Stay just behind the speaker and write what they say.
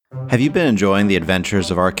Have you been enjoying the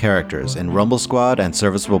adventures of our characters in Rumble Squad and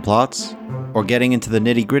Serviceable Plots? Or getting into the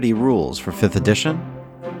nitty-gritty rules for 5th edition?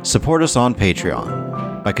 Support us on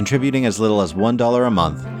Patreon. By contributing as little as $1 a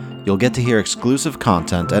month, you'll get to hear exclusive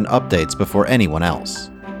content and updates before anyone else.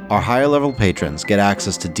 Our higher-level patrons get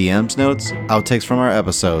access to DM's notes, outtakes from our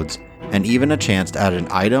episodes, and even a chance to add an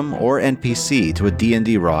item or NPC to a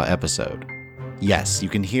D&D Raw episode. Yes, you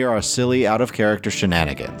can hear our silly, out-of-character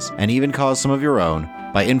shenanigans, and even cause some of your own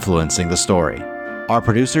by influencing the story. Our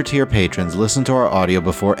producer tier patrons listen to our audio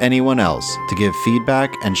before anyone else to give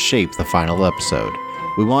feedback and shape the final episode.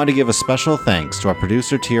 We want to give a special thanks to our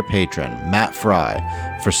producer tier patron, Matt Fry,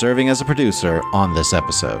 for serving as a producer on this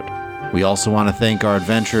episode. We also want to thank our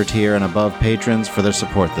adventurer tier and above patrons for their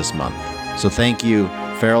support this month. So thank you,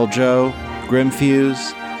 Feral Joe,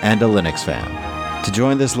 Grimfuse, and a Linux fan. To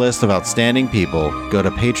join this list of outstanding people, go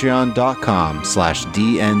to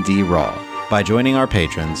patreon.com/DNDRaw. By joining our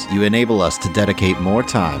patrons, you enable us to dedicate more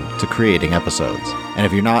time to creating episodes. And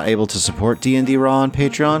if you're not able to support D&D Raw on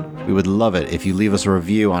Patreon, we would love it if you leave us a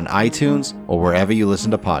review on iTunes or wherever you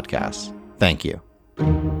listen to podcasts. Thank you.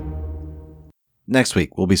 Next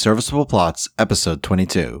week will be Serviceable Plots, Episode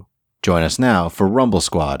 22. Join us now for Rumble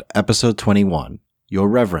Squad, Episode 21. Your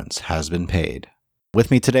reverence has been paid.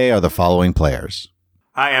 With me today are the following players.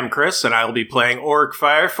 I am Chris, and I will be playing Orc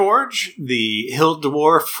Fireforge, the Hill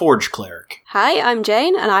Dwarf Forge Cleric. Hi, I'm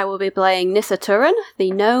Jane, and I will be playing Nissa Turin,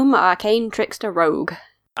 the Gnome Arcane Trickster Rogue.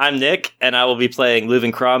 I'm Nick, and I will be playing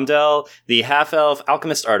Leuven Cromdell, the Half-Elf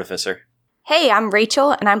Alchemist Artificer. Hey, I'm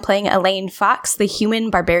Rachel, and I'm playing Elaine Fox, the Human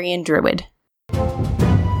Barbarian Druid.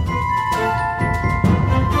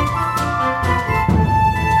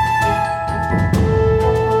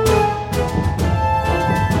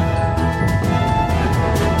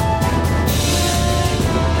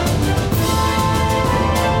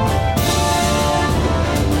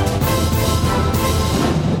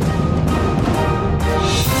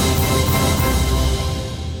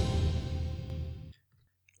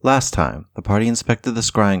 Last time, the party inspected the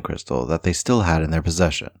scrying crystal that they still had in their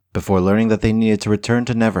possession, before learning that they needed to return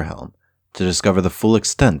to Neverhelm to discover the full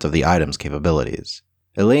extent of the item's capabilities.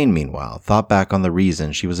 Elaine, meanwhile, thought back on the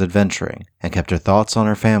reason she was adventuring and kept her thoughts on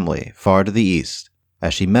her family far to the east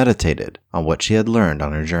as she meditated on what she had learned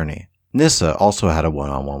on her journey. Nissa also had a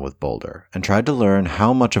one-on-one with Boulder and tried to learn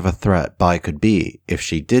how much of a threat Bai could be if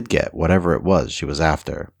she did get whatever it was she was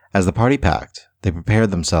after. As the party packed, they prepared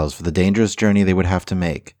themselves for the dangerous journey they would have to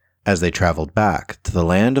make as they traveled back to the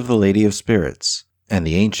land of the Lady of Spirits and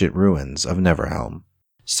the ancient ruins of Neverhelm.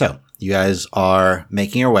 So, you guys are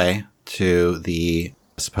making your way to the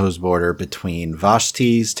supposed border between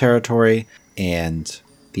Vashti's territory and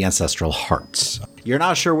the Ancestral Hearts. You're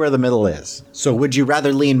not sure where the middle is, so would you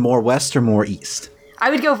rather lean more west or more east? I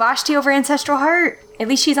would go Vashti over Ancestral Heart. At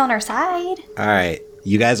least she's on our side. Alright,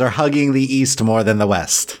 you guys are hugging the east more than the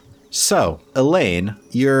west. So, Elaine,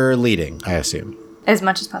 you're leading, I assume. As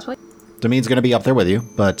much as possible. Damien's going to be up there with you,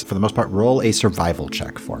 but for the most part, roll a survival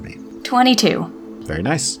check for me. 22. Very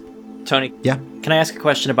nice. Tony? Yeah? Can I ask a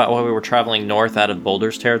question about why we were traveling north out of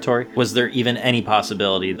Boulder's territory? Was there even any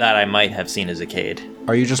possibility that I might have seen a Zacade?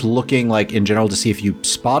 Are you just looking, in general to see if you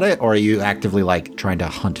spot it, or are you actively, trying to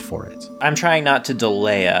hunt for it? I'm trying not to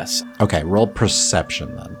delay us. Okay, roll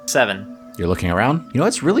perception then. 7. You're looking around? You know,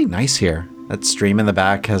 it's really nice here. That stream in the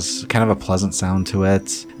back has kind of a pleasant sound to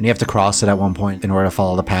it. And you have to cross it at one point in order to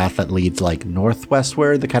follow the path that leads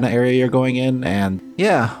northwestward, the kind of area you're going in. And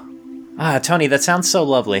yeah. Tony, that sounds so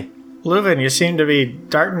lovely. Leuven, you seem to be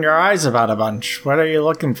darting your eyes about a bunch. What are you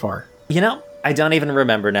looking for? You know, I don't even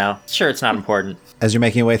remember now. Sure, it's not important. As you're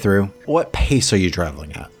making your way through, what pace are you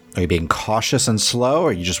traveling at? Are you being cautious and slow? Or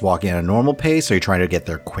are you just walking at a normal pace? Or are you trying to get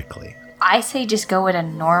there quickly? I say just go at a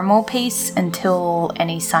normal pace until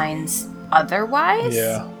any signs otherwise.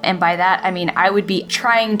 Yeah. And by that, I mean, I would be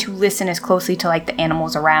trying to listen as closely to the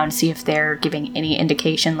animals around, see if they're giving any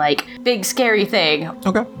indication, big scary thing.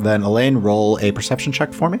 Okay. Then Elaine, roll a perception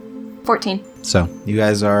check for me. 14. So, you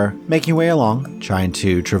guys are making your way along, trying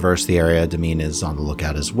to traverse the area. Damien is on the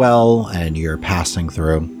lookout as well, and you're passing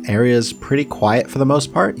through. Area's pretty quiet for the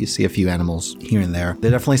most part. You see a few animals here and there. There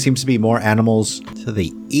definitely seems to be more animals to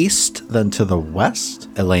the east than to the west.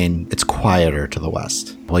 Elaine, it's quieter to the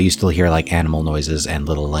west. Well, you still hear animal noises and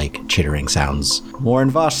little chittering sounds. More in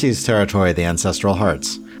Vashti's territory, the Ancestral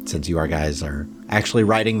Hearts, since you guys are actually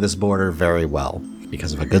riding this border very well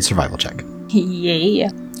because of a good survival check. Yeah.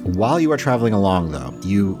 While you are traveling along, though,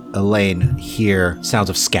 you, Elaine, hear sounds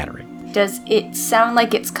of scattering. Does it sound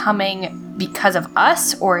like it's coming because of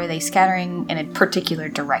us, or are they scattering in a particular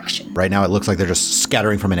direction? Right now, it looks like they're just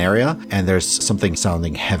scattering from an area, and there's something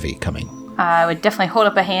sounding heavy coming. I would definitely hold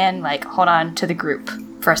up a hand, like, hold on to the group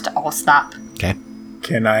for us to all stop. Okay.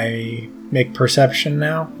 Can I make perception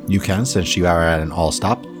now? You can, since you are at an all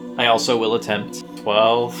stop. I also will attempt.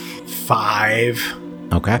 12. 5.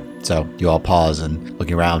 Okay. So you all pause and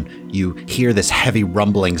looking around, you hear this heavy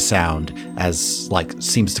rumbling sound as, like,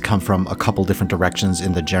 seems to come from a couple different directions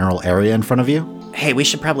in the general area in front of you. Hey, we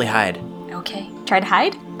should probably hide. Okay. Try to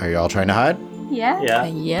hide? Are you all trying to hide? Yeah. Yeah.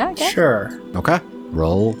 Yeah, I guess. Sure. Okay.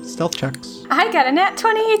 Roll stealth checks. I got a nat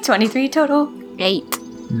 20, 23 total. 8.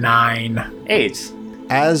 9. 8.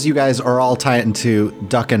 As you guys are all trying to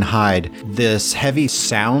duck and hide, this heavy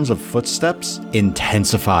sounds of footsteps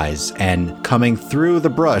intensifies, and coming through the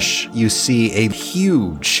brush, you see a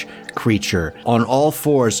huge creature on all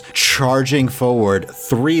fours charging forward,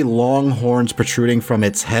 3 long horns protruding from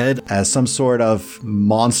its head as some sort of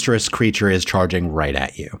monstrous creature is charging right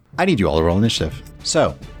at you. I need you all to roll initiative.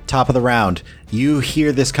 So, top of the round, you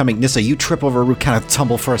hear this coming. Nissa, you trip over a root, kind of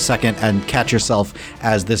tumble for a second and catch yourself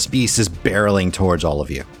as this beast is barreling towards all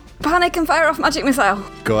of you. Panic and fire off magic missile.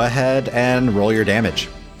 Go ahead and roll your damage.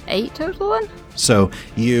 8 total then? So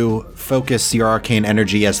you focus your arcane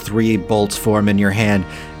energy as 3 bolts form in your hand.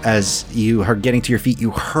 As you are getting to your feet,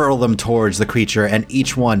 you hurl them towards the creature, and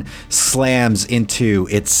each one slams into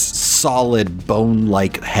its solid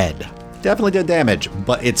bone-like head. Definitely did damage,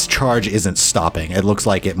 but its charge isn't stopping. It looks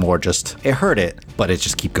like it hurt it, but it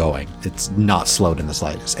just keep going. It's not slowed in the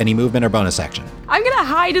slightest. Any movement or bonus action? I'm gonna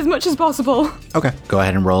hide as much as possible. Okay, go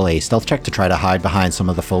ahead and roll a stealth check to try to hide behind some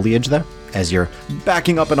of the foliage there as you're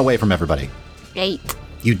backing up and away from everybody. 8.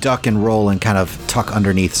 You duck and roll and kind of tuck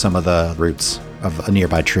underneath some of the roots of a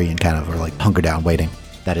nearby tree and kind of are like hunker down waiting.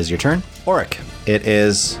 That is your turn. Auric, it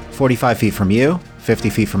is 45 feet from you, 50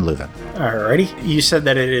 feet from Leuven. Alrighty. You said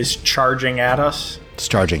that it is charging at us? It's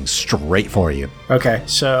charging straight for you. Okay,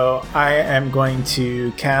 so I am going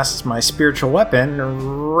to cast my spiritual weapon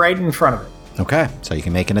right in front of it. Okay, so you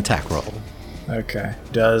can make an attack roll. Okay.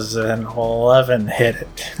 Does an 11 hit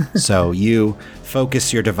it? So you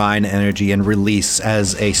focus your divine energy and release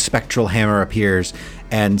as a spectral hammer appears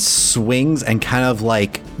and swings and kind of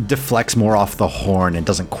like deflects more off the horn and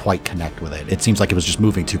doesn't quite connect with it. It seems like it was just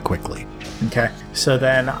moving too quickly. Okay. So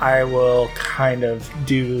then I will kind of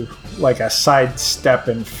do like a side step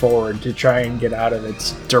and forward to try and get out of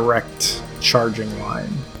its direct charging line.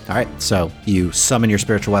 All right, so you summon your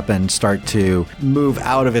spiritual weapon, start to move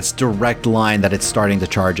out of its direct line that it's starting to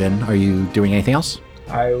charge in. Are you doing anything else?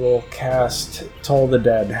 I will cast Toll the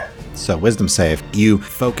Dead. So wisdom save. You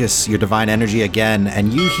focus your divine energy again,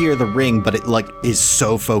 and you hear the ring, but it like is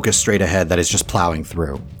so focused straight ahead that it's just plowing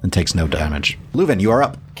through and takes no damage. Leuven, you are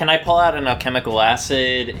up. Can I pull out an alchemical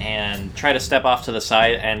acid and try to step off to the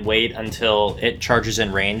side and wait until it charges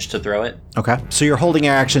in range to throw it? Okay, so you're holding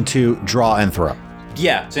your action to draw and throw.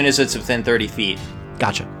 Yeah, as soon as it's within 30 feet.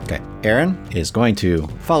 Gotcha. Okay. Erin is going to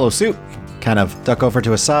follow suit, kind of duck over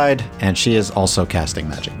to a side, and she is also casting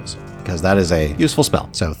Magic Missile, because that is a useful spell.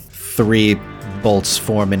 So 3 bolts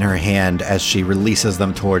form in her hand as she releases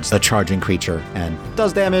them towards the charging creature and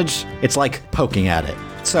does damage. It's like poking at it.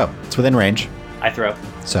 So it's within range. I throw.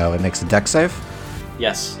 So it makes a dex save.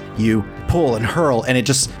 Yes. You pull and hurl, and it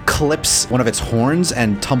just clips one of its horns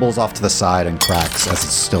and tumbles off to the side and cracks as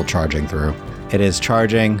it's still charging through. It is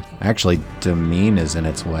charging. Actually, Demean is in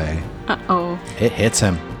its way. Uh-oh. It hits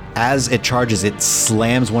him. As it charges, it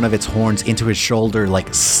slams one of its horns into his shoulder,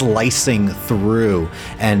 like slicing through.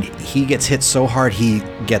 And he gets hit so hard, he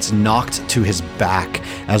gets knocked to his back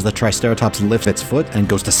as the Triceratops lifts its foot and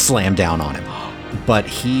goes to slam down on him. But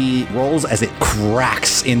he rolls as it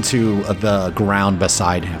cracks into the ground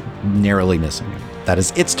beside him, narrowly missing him. That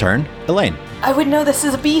is its turn. Elaine. I would know this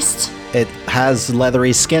is a beast. It has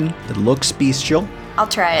leathery skin. It looks bestial. I'll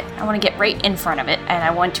try it. I want to get right in front of it, and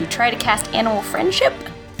I want to try to cast Animal Friendship.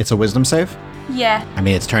 It's a wisdom save. Yeah, I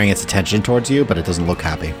mean, it's turning its attention towards you, but it doesn't look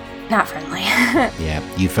happy. not friendly. Yeah,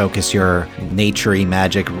 you focus your nature-y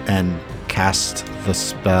magic and cast the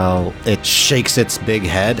spell. It shakes its big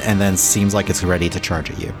head and then seems like it's ready to charge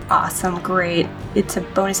at you. Awesome, great. It's a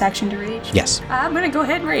bonus action to rage? Yes. I'm gonna go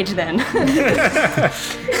ahead and rage then.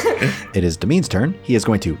 It is Demean's turn. He is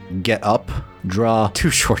going to get up, draw 2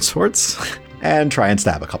 short swords, and try and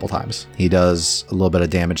stab a couple times. He does a little bit of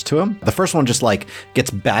damage to him. The first one just like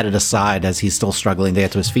gets batted aside as he's still struggling to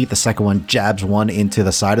get to his feet. The second one jabs one into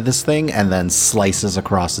the side of this thing and then slices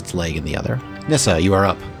across its leg in the other. Nissa, you are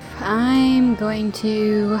up. I'm going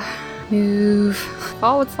to move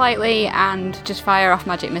forward slightly and just fire off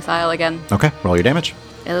magic missile again. Okay, roll your damage.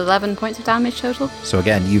 11 points of damage total. So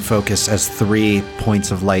again, you focus as 3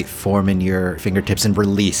 points of light form in your fingertips and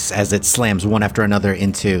release as it slams one after another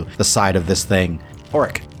into the side of this thing.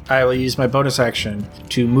 Auric. I will use my bonus action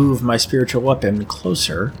to move my spiritual weapon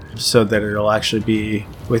closer so that it'll actually be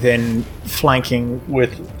within flanking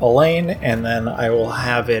with Elaine, and then I will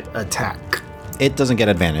have it attack. It doesn't get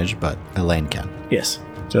advantage, but Elaine can. Yes.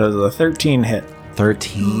 So the 13 hit.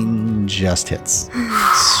 13 just hits.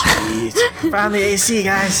 Sweet. Found the AC,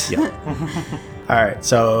 guys. Yep. All right,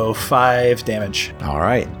 so 5 damage. All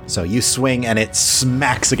right. So you swing and it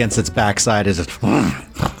smacks against its backside as it.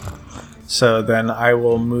 So then I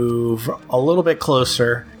will move a little bit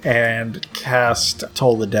closer and cast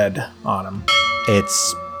Toll the Dead on him.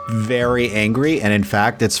 It's very angry, and in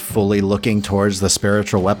fact, it's fully looking towards the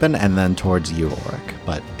spiritual weapon and then towards you, Ulrich.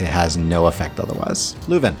 But it has no effect otherwise.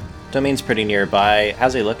 Leuven. Domain's pretty nearby.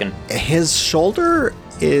 How's he looking? His shoulder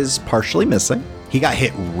is partially missing. He got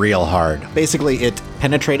hit real hard. Basically, it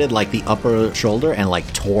penetrated like the upper shoulder and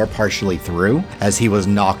like tore partially through as he was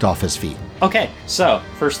knocked off his feet. Okay, so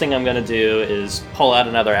first thing I'm going to do is pull out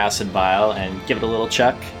another acid vial and give it a little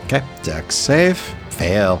chuck. Okay, dex save.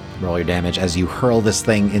 Fail. Roll your damage as you hurl this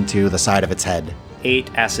thing into the side of its head. 8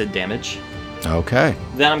 acid damage. Okay.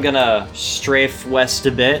 Then I'm gonna strafe west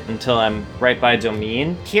a bit until I'm right by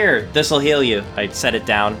Domain. Here, this'll heal you. I set it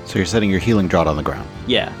down. So you're setting your healing draught on the ground.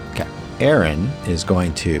 Yeah. Okay. Erin is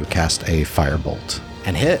going to cast a firebolt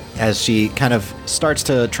and hit. As she kind of starts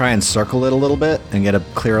to try and circle it a little bit and get a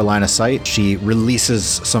clearer line of sight, she releases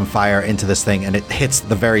some fire into this thing and it hits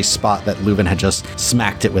the very spot that Leuven had just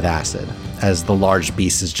smacked it with acid. As the large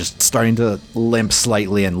beast is just starting to limp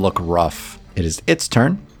slightly and look rough. It is its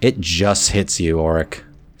turn. It just hits you, Ulrich.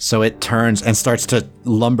 So it turns and starts to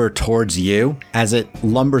lumber towards you. As it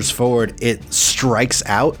lumbers forward, it strikes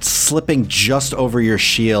out, slipping just over your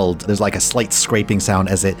shield. There's like a slight scraping sound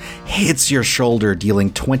as it hits your shoulder,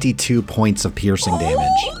 dealing 22 points of piercing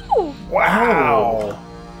damage. Wow.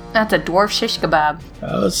 That's a dwarf shish kebab.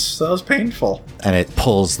 That was painful. And it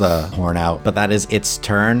pulls the horn out. But that is its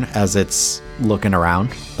turn as it's looking around.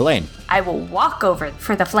 Elaine. I will walk over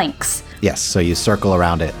for the flanks. Yes, so you circle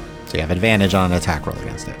around it. So you have advantage on an attack roll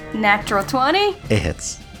against it. Natural 20 It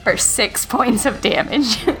hits. for 6 points of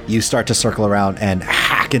damage. You start to circle around and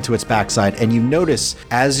hack into its backside, and you notice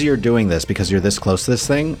as you're doing this, because you're this close to this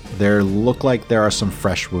thing, there look like there are some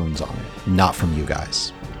fresh wounds on it. Not from you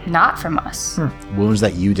guys. Not from us. Wounds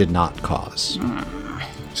that you did not cause.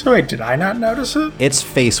 So wait, did I not notice it? Its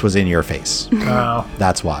face was in your face. Oh.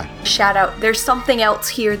 That's why. Shout out, there's something else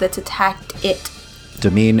here that's attacked it.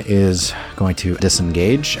 Damien is going to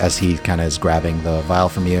disengage as he kind of is grabbing the vial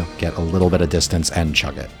from you, get a little bit of distance, and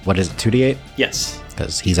chug it. What is it, 2d8? Yes.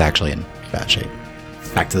 Because he's actually in bad shape.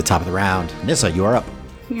 Back to the top of the round. Nissa, you are up.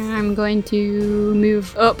 I'm going to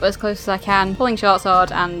move up as close as I can, pulling short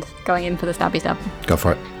sword and going in for the stabby stab. Go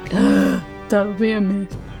for it. That'll be a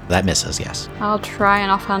miss. That misses, yes. I'll try an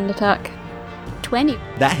offhand attack. 20.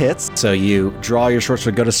 That hits. So you draw your short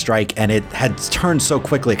sword, go to strike, and it had turned so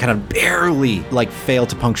quickly, it kind of barely failed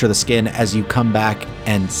to puncture the skin as you come back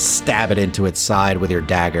and stab it into its side with your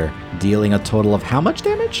dagger, dealing a total of how much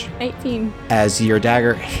damage? 18. As your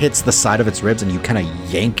dagger hits the side of its ribs and you kind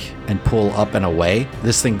of yank and pull up and away,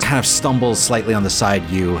 this thing kind of stumbles slightly on the side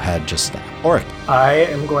you had just stabbed. Ulrich. I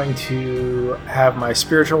am going to have my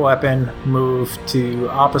spiritual weapon move to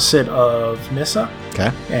opposite of Nissa,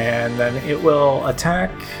 Okay. and then it will attack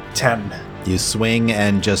 10. You swing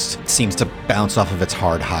and just seems to bounce off of its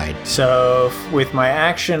hard hide. So with my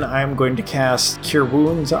action, I'm going to cast Cure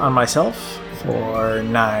Wounds on myself for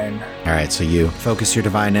 9. All right, so you focus your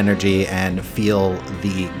divine energy and feel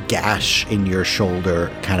the gash in your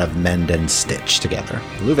shoulder kind of mend and stitch together.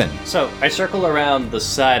 Leuven. So I circle around the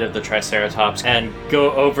side of the Triceratops and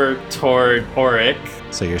go over toward Ulrich.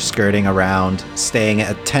 So you're skirting around, staying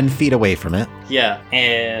at 10 feet away from it. Yeah,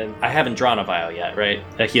 and I haven't drawn a vial yet, right?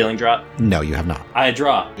 A healing drop? No, you have not. I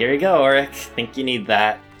draw. Here you go, Ulrich. Think you need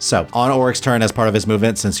that. So on Ulrich's turn, as part of his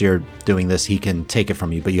movement, since you're doing this, he can take it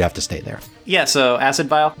from you, but you have to stay there. Yeah, so acid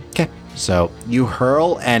vial. Okay. So you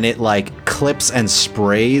hurl and it clips and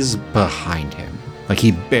sprays behind him.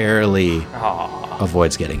 He barely Aww.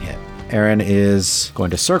 avoids getting hit. Erin is going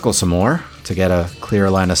to circle some more to get a clear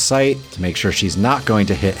line of sight to make sure she's not going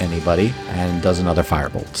to hit anybody, and does another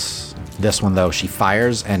firebolt. This one, though, she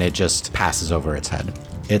fires and it just passes over its head.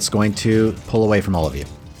 It's going to pull away from all of you.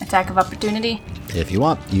 Attack of opportunity. If you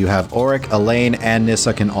want. You have Ulrich, Elaine, and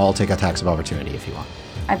Nissa can all take attacks of opportunity if you want.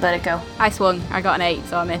 I'd let it go. I swung. I got an 8,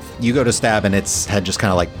 so I missed. You go to stab and its head just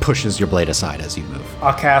kind of pushes your blade aside as you move.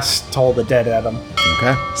 I'll cast Toll the Dead at him.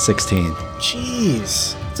 Okay. 16.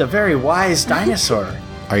 Jeez, it's a very wise dinosaur.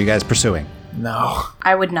 Are you guys pursuing? No.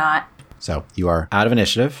 I would not. So you are out of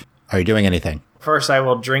initiative. Are you doing anything? First, I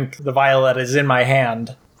will drink the vial that is in my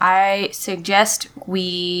hand. I suggest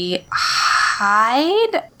we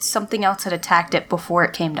hide. Something else had attacked it before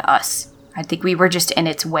it came to us. I think we were just in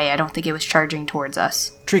its way. I don't think it was charging towards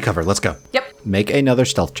us. Tree cover, let's go. Yep. Make another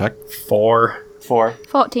stealth check. 4. 4.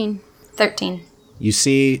 14. 13. You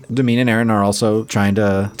see Damine and Aaron are also trying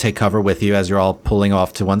to take cover with you as you're all pulling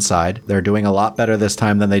off to one side. They're doing a lot better this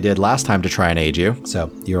time than they did last time to try and aid you.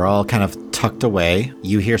 So you're all kind of tucked away.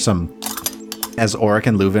 You hear some as Auric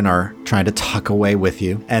and Leuven are trying to tuck away with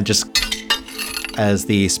you. And just as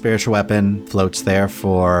the spiritual weapon floats there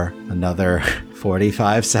for another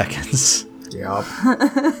 45 seconds. Yup.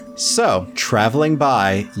 So, traveling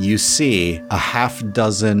by, you see a half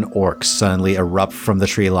dozen orcs suddenly erupt from the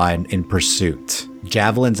tree line in pursuit.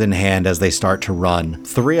 Javelins in hand as they start to run.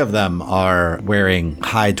 3 of them are wearing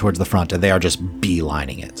hide towards the front, and they are just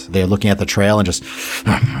beelining it. They're looking at the trail and just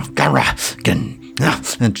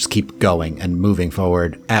and just keep going and moving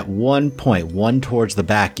forward. At one point, one towards the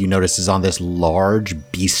back, you notice is on this large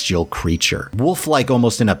bestial creature. Wolf-like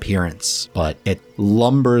almost in appearance, but it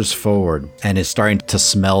lumbers forward and is starting to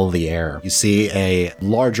smell the air. You see a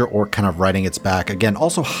larger orc kind of riding its back. Again,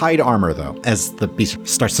 also hide armor though, as the beast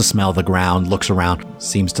starts to smell the ground, looks around,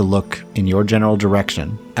 seems to look in your general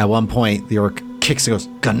direction. At one point, the orc kicks and goes,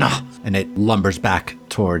 "Gana!" and it lumbers back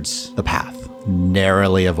towards the path,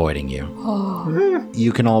 narrowly avoiding you.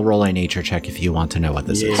 You can all roll a nature check if you want to know what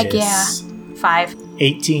this is. Heck yeah. 5.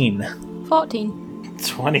 18. 14.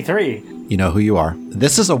 23. You know who you are.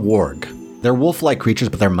 This is a warg. They're wolf-like creatures,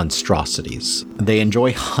 but they're monstrosities. They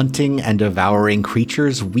enjoy hunting and devouring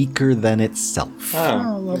creatures weaker than itself.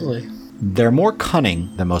 Oh, lovely. They're more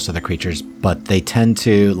cunning than most of the creatures, but they tend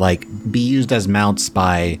to be used as mounts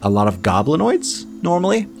by a lot of goblinoids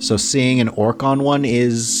normally. So seeing an orc on one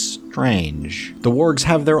is strange. The wargs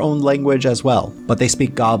have their own language as well, but they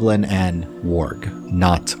speak goblin and warg,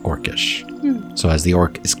 not orcish. So as the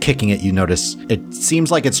orc is kicking it, you notice it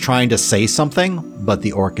seems like it's trying to say something, but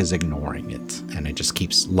the orc is ignoring it, and it just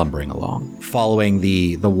keeps lumbering along. Following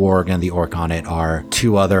the warg and the orc on it are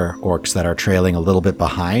 2 other orcs that are trailing a little bit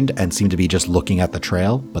behind and seem to be just looking at the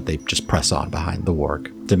trail, but they just press on behind the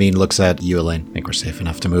warg. Damine looks at you, Elaine. I think we're safe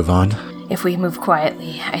enough to move on. If we move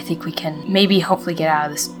quietly, I think we can hopefully get out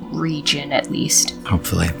of this region at least.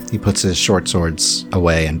 Hopefully. He puts his short swords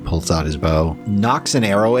away and pulls out his bow. Knocks an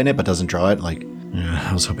arrow in it, but doesn't draw it.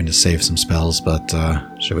 I was hoping to save some spells, but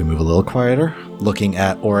should we move a little quieter? Looking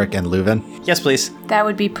at Auric and Leuven. Yes, please. That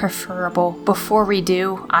would be preferable. Before we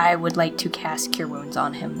do, I would like to cast Cure Wounds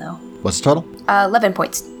on him, though. What's the total? 11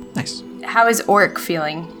 points. Nice. How is Auric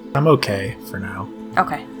feeling? I'm okay for now.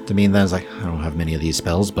 Okay. Damine then is I don't have many of these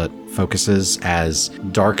spells, but focuses as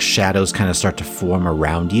dark shadows kind of start to form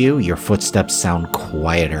around you. Your footsteps sound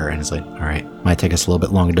quieter, and it's all right, might take us a little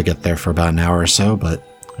bit longer to get there for about an hour or so, but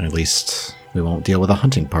at least we won't deal with a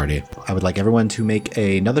hunting party. I would like everyone to make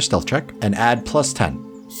another stealth check and add plus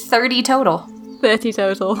 10. 30 total. 30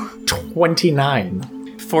 total.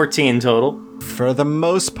 29. 14 total. For the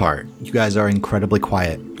most part, you guys are incredibly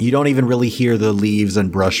quiet. You don't even really hear the leaves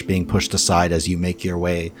and brush being pushed aside as you make your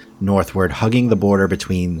way northward, hugging the border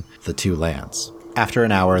between the 2 lands. After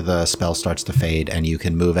an hour, the spell starts to fade and you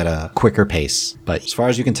can move at a quicker pace, but as far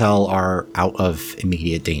as you can tell, are out of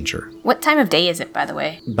immediate danger. What time of day is it, by the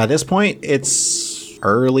way? By this point, it's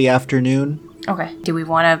early afternoon. Okay. Do we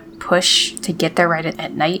want to push to get there right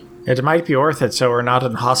at night? It might be worth it so we're not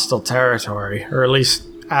in hostile territory, or at least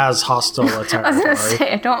as hostile a I was territory. gonna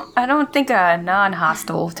say, I don't think a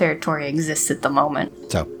non-hostile territory exists at the moment.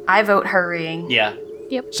 So I vote hurrying. Yeah.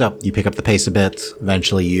 So you pick up the pace a bit.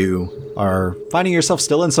 Eventually you are finding yourself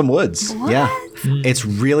still in some woods. What? Yeah. It's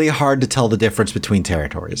really hard to tell the difference between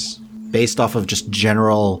territories. Based off of just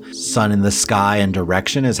general sun in the sky and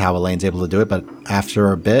direction is how Elaine's able to do it. But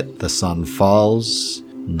after a bit, the sun falls,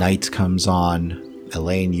 night comes on.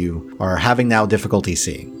 Elaine, you are having now difficulty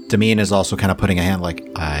seeing. Damine is also kind of putting a hand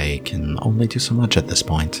I can only do so much at this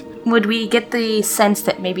point. Would we get the sense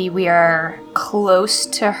that maybe we are close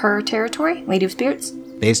to her territory, Lady of Spirits?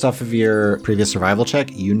 Based off of your previous survival check,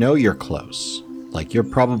 you know you're close. You're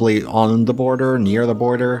probably on the border, near the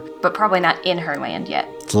border. But probably not in her land yet.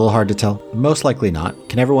 It's a little hard to tell. Most likely not.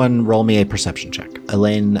 Can everyone roll me a perception check?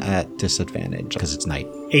 Elaine at disadvantage because it's night.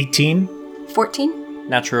 18. 14?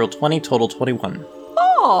 Natural 20, total 21.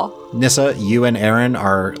 Oh! Nissa, you and Aaron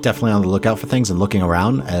are definitely on the lookout for things and looking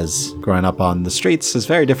around, as growing up on the streets is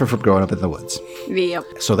very different from growing up in the woods. Yep.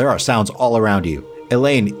 So there are sounds all around you.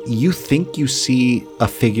 Elaine, you think you see a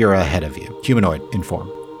figure ahead of you. Humanoid in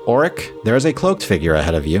form. Auric, there is a cloaked figure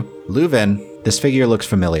ahead of you. Leuven, this figure looks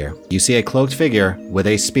familiar. You see a cloaked figure with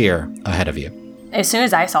a spear ahead of you. As soon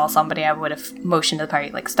as I saw somebody, I would have motioned to the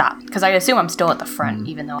party, like, stop. Because I assume I'm still at the front,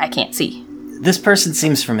 even though I can't see. This person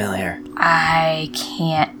seems familiar. I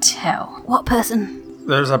can't tell. What person?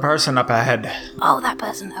 There's a person up ahead. Oh, that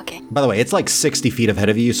person. Okay. By the way, it's like 60 feet ahead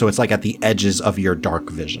of you, so it's like at the edges of your dark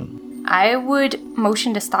vision. I would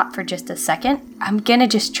motion to stop for just a second. I'm gonna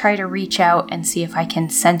just try to reach out and see if I can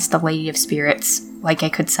sense the Lady of Spirits like I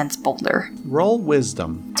could sense Boulder. Roll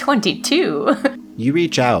wisdom. 22. You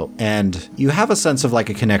reach out, and you have a sense of like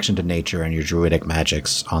a connection to nature and your druidic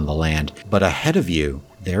magics on the land. But ahead of you,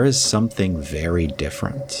 there is something very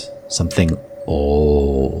different. Something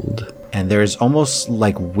old. And there's almost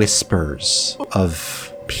like whispers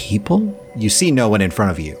of people. You see no one in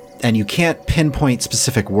front of you. And you can't pinpoint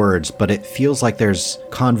specific words, but it feels like there's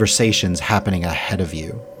conversations happening ahead of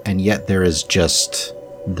you. And yet there is just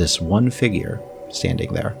this one figure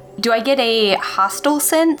standing there. Do I get a hostile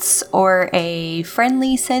sense or a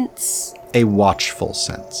friendly sense? A watchful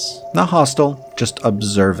sense. Not hostile, just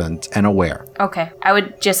observant and aware. Okay. I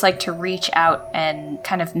would just like to reach out and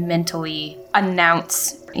kind of mentally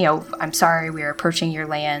announce, I'm sorry, we are approaching your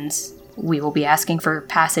lands. We will be asking for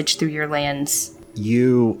passage through your lands.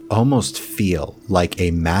 You almost feel like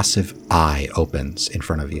a massive eye opens in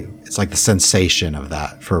front of you. It's like the sensation of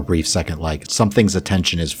that for a brief second, like something's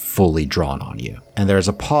attention is fully drawn on you. And there's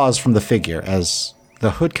a pause from the figure as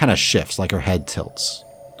the hood kind of shifts, like her head tilts.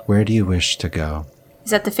 Where do you wish to go?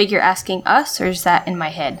 Is that the figure asking us, or is that in my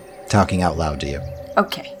head? Talking out loud to you.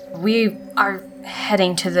 Okay. We are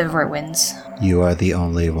heading to the ruins. You are the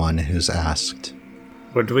only one who's asked.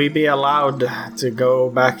 Would we be allowed to go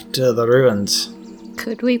back to the ruins?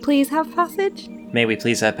 Could we please have passage? May we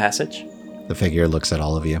please have passage? The figure looks at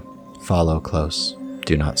all of you. Follow close.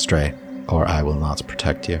 Do not stray, or I will not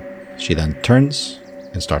protect you. She then turns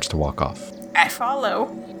and starts to walk off. I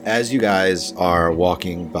follow. As you guys are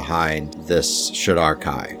walking behind this Shadar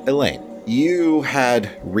Kai, Elaine, you had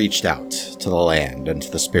reached out to the land and to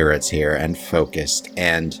the spirits here and focused,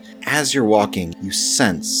 and as you're walking, you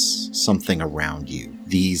sense something around you.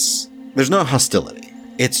 There's no hostility.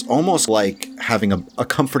 It's almost like having a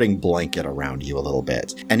comforting blanket around you a little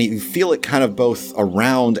bit. And you feel it kind of both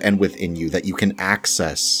around and within you that you can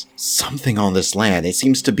access something on this land. It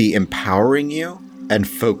seems to be empowering you and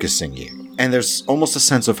focusing you. And there's almost a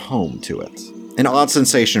sense of home to it. An odd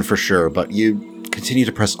sensation for sure, but you continue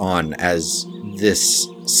to press on as this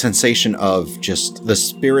sensation of just the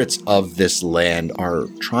spirits of this land are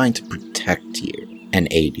trying to protect you and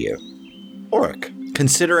aid you. Orc,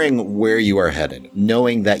 considering where you are headed,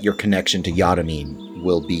 knowing that your connection to Yadamine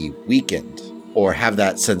will be weakened or have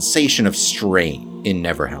that sensation of strain in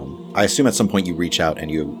Neverhelm, I assume at some point you reach out and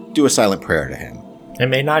you do a silent prayer to him. It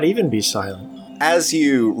may not even be silent. As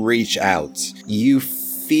you reach out, you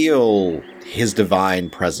feel his divine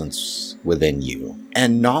presence within you,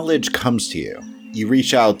 and knowledge comes to you. You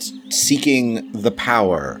reach out seeking the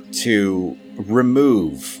power to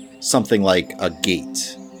remove something like a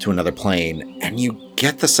gate to another plane, and you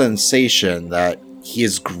get the sensation that he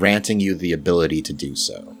is granting you the ability to do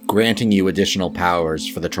so, granting you additional powers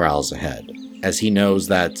for the trials ahead, as he knows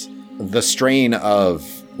that the strain of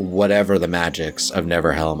whatever the magics of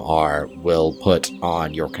Neverhelm are will put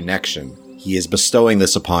on your connection. He is bestowing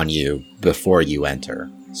this upon you before you enter,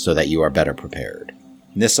 so that you are better prepared.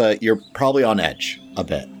 Nissa, you're probably on edge a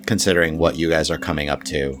bit, considering what you guys are coming up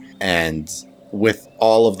to, and with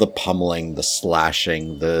all of the pummeling, the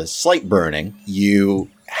slashing, the slight burning, you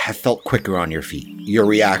have felt quicker on your feet. Your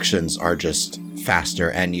reactions are just faster,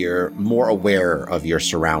 and you're more aware of your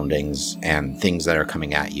surroundings and things that are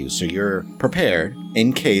coming at you. So you're prepared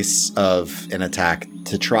in case of an attack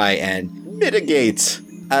to try and mitigate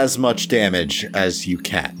as much damage as you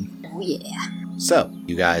can. Oh, yeah. So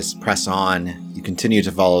you guys press on. You continue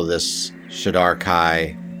to follow this Shadar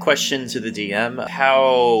Kai. Question to the DM,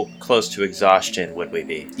 how close to exhaustion would we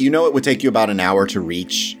be? You know it would take you about an hour to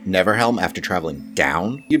reach Neverhelm after traveling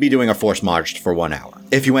down. You'd be doing a forced march for 1 hour.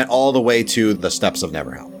 If you went all the way to the steps of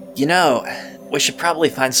Neverhelm. We should probably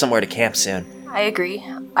find somewhere to camp soon. I agree.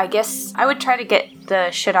 I guess I would try to get the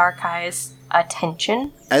Shadar Kai's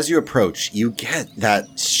attention. As you approach, you get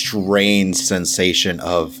that strange sensation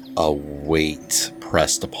of a weight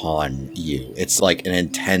pressed upon you. It's like an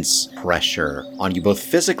intense pressure on you, both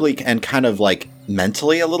physically and kind of like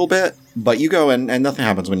mentally a little bit. But you go and nothing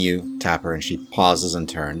happens when you tap her and she pauses and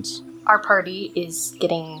turns. Our party is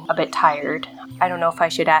getting a bit tired. I don't know if I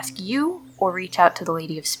should ask you or reach out to the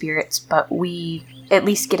Lady of Spirits, but we, at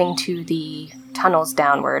least getting to the tunnels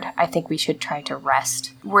downward, I think we should try to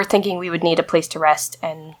rest. We're thinking we would need a place to rest,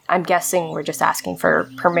 and I'm guessing we're just asking for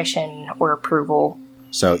permission or approval.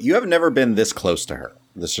 So you have never been this close to her.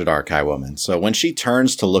 the Shidarkai woman. So when she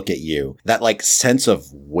turns to look at you, that like sense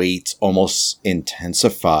of weight almost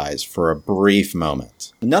intensifies for a brief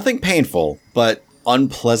moment. Nothing painful, but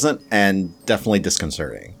unpleasant and definitely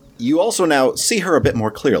disconcerting. You also now see her a bit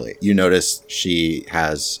more clearly. You notice she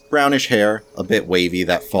has brownish hair, a bit wavy,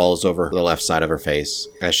 that falls over the left side of her face.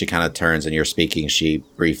 As she kind of turns and you're speaking, she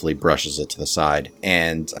briefly brushes it to the side.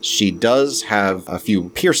 And she does have a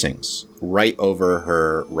few piercings right over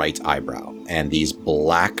her right eyebrow, and these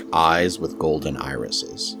black eyes with golden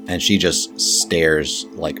irises. And she just stares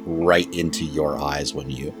like right into your eyes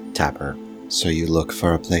when you tap her. So you look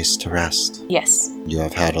for a place to rest. Yes. You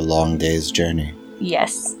have had a long day's journey.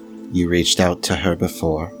 Yes. You reached out to her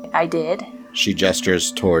before. I did. She gestures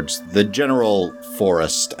towards the general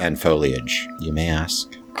forest and foliage. You may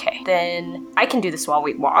ask. Okay. Then I can do this while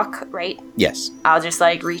we walk, right? Yes. I'll just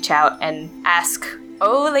like reach out and ask,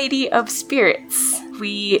 "Oh, Lady of Spirits,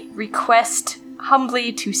 we request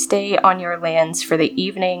humbly to stay on your lands for the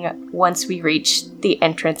evening once we reach the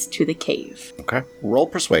entrance to the cave." Okay. Roll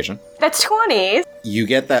persuasion. That's 20. You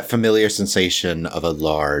get that familiar sensation of a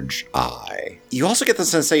large eye. You also get the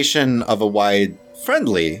sensation of a wide,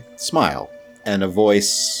 friendly smile. And a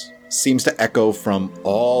voice seems to echo from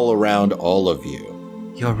all around all of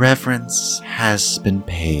you. Your reverence has been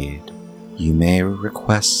paid. You may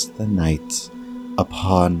request the night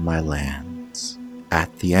upon my lands,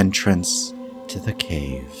 at the entrance to the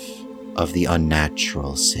cave of the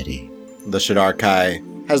unnatural city. The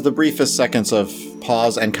Shidarkai has the briefest seconds of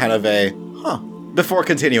pause and kind of a, before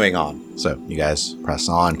continuing on. So you guys press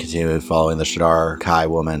on, continue following the Shidarkai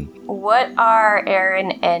woman. What are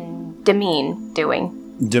Aaron and Dameen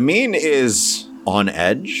doing? Dameen is on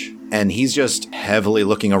edge, and he's just heavily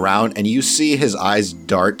looking around, and you see his eyes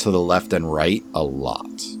dart to the left and right a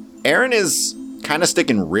lot. Aaron is kind of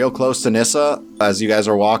sticking real close to Nissa as you guys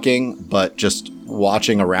are walking, but just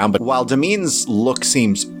watching around. But while Dameen's look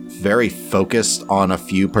seems very focused on a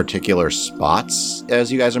few particular spots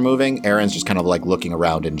as you guys are moving, Aaron's just kind of like looking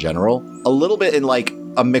around in general. A little bit in like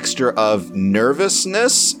a mixture of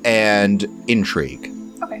nervousness and intrigue.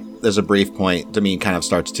 Okay. There's a brief point. Dameen kind of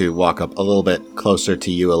starts to walk up a little bit closer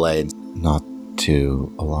to you, Elaine. Not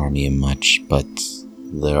to alarm you much, but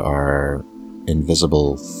there are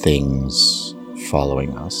invisible things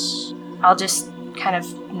following us. I'll just kind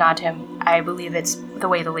of nod to him. I believe it's the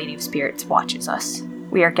way the Lady of Spirits watches us.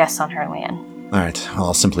 We are guests on her land. All right,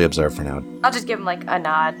 I'll simply observe for now. I'll just give him like a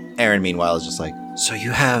nod. Aaron, meanwhile, is just like, so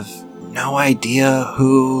you have no idea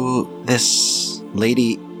who this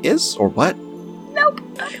lady is or what? Nope,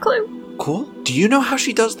 not a clue. Cool. Do you know how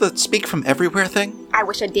she does the speak from everywhere thing? I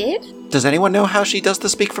wish I did. Does anyone know how she does the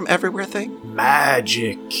speak from everywhere thing?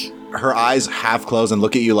 Magic. Her eyes half close and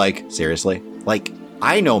look at you like, seriously? Like,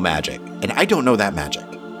 I know magic, and I don't know that magic.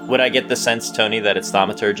 Would I get the sense, Tony, that it's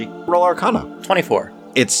thaumaturgy? Roll Arcana. 24.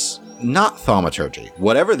 It's not thaumaturgy.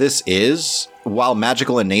 Whatever this is, while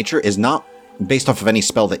magical in nature, is not based off of any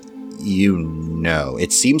spell that you know.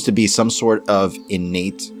 It seems to be some sort of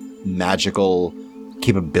innate magical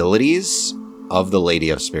capabilities of the Lady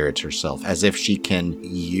of Spirits herself, as if she can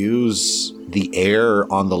use the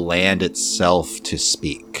air on the land itself to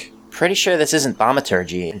speak. Pretty sure this isn't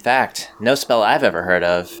thaumaturgy. In fact, no spell I've ever heard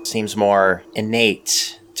of seems more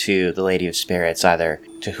innate to the Lady of Spirits, either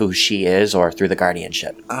to who she is or through the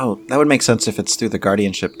guardianship. Oh, that would make sense if it's through the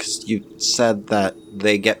guardianship, because you said that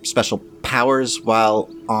they get special powers while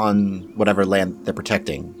on whatever land they're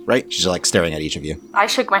protecting, right? She's like staring at each of you. I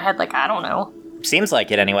shook my head like, I don't know. Seems like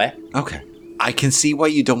it anyway. Okay. I can see why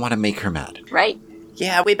you don't want to make her mad. Right.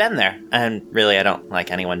 Yeah, we've been there. And really, I don't like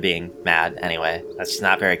anyone being mad anyway. That's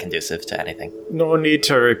not very conducive to anything. No need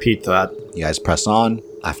to repeat that. You guys press on.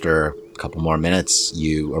 After a couple more minutes,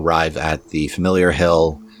 you arrive at the familiar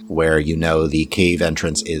hill where you know the cave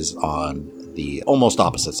entrance is on the almost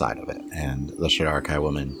opposite side of it. And the Shidarkai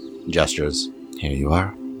woman gestures. Here you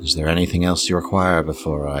are. Is there anything else you require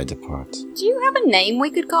before I depart? Do you have a name we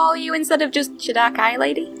could call you instead of just Shidarkai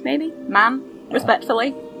Lady, maybe? Ma'am,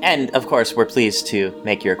 respectfully. And, of course, we're pleased to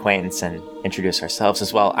make your acquaintance and introduce ourselves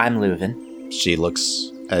as well. I'm Leuven. She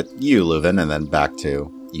looks at you, Leuven, and then back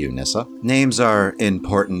to you, Nissa. Names are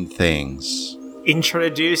important things.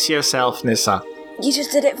 Introduce yourself, Nissa. You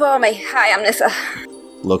just did it for me. Hi, I'm Nissa.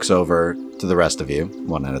 Looks over to the rest of you,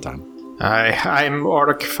 one at a time. I'm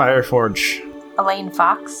Orc Fireforge. Elaine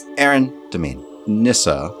Fox. Aaron, Dameen.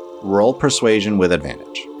 Nissa, roll persuasion with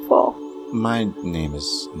advantage. 4. My name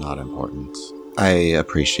is not important. I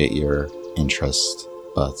appreciate your interest,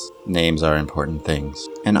 but names are important things,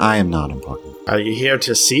 and I am not important. Are you here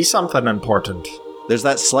to see something important? There's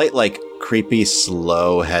that slight, creepy,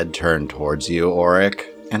 slow head turn towards you, Auric,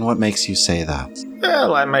 And what makes you say that?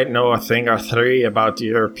 Well, I might know a thing or three about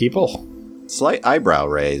your people. Slight eyebrow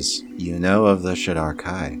raise. You know of the Shadar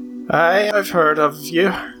Kai. I've heard of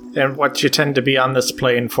you, and what you tend to be on this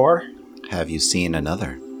plane for. Have you seen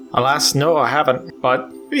another? Alas, no, I haven't,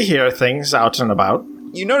 but we hear things out and about.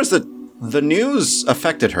 You notice that the news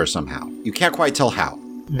affected her somehow. You can't quite tell how.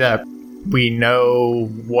 That we know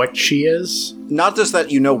what she is? Not just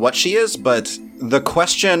that you know what she is, but the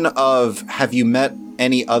question of have you met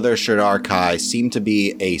any other Shadar Kai seemed to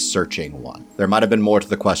be a searching one. There might have been more to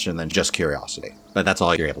the question than just curiosity, but that's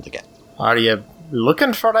all you're able to get. Are you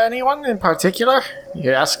looking for anyone in particular?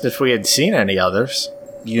 You asked if we had seen any others.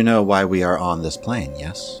 You know why we are on this plane,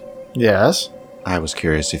 yes? Yes. I was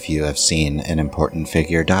curious if you have seen an important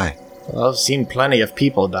figure die. Well, I've seen plenty of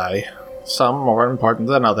people die. Some more important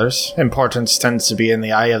than others. Importance tends to be in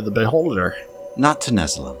the eye of the beholder. Not to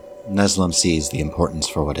Neslim. Neslim sees the importance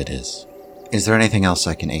for what it is. Is there anything else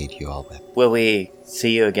I can aid you all with? Will we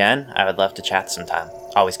see you again? I would love to chat sometime.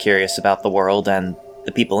 Always curious about the world and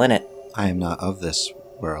the people in it. I am not of this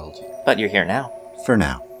world. But you're here now. For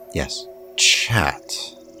now, yes. Chat.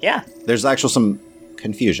 Yeah. There's actually some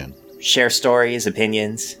confusion. Share stories,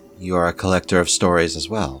 opinions. You are a collector of stories as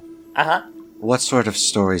well. Uh-huh. What sort of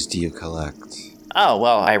stories do you collect? Oh,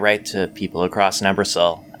 well, I write to people across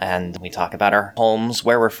Nebrasil, and we talk about our homes,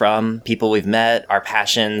 where we're from, people we've met, our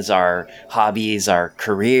passions, our hobbies, our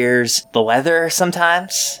careers, the weather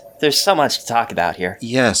sometimes. There's so much to talk about here.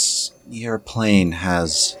 Yes, your plane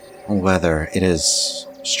has weather. It is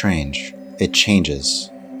strange. It changes.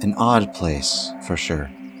 An odd place, for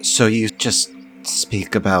sure. So you just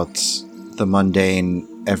speak about the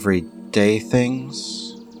mundane, everyday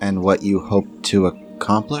things and what you hope to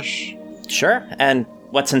accomplish? Sure, and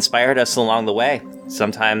what's inspired us along the way.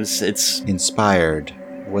 Sometimes it's... Inspired?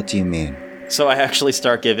 What do you mean? So I actually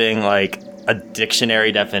start giving, like, a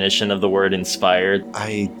dictionary definition of the word inspired.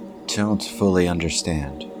 I don't fully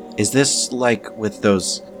understand. Is this like with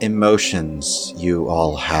those emotions you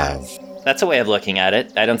all have? That's a way of looking at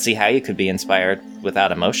it. I don't see how you could be inspired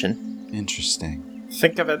without emotion. Interesting.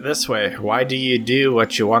 Think of it this way. Why do you do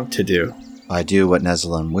what you want to do? I do what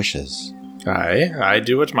Neslim wishes. I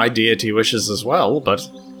do what my deity wishes as well, but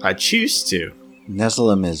I choose to.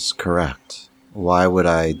 Neslim is correct. Why would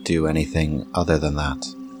I do anything other than that?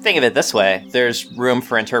 Think of it this way. There's room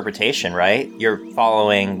for interpretation, right? You're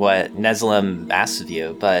following what Neslim asks of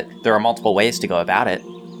you, but there are multiple ways to go about it.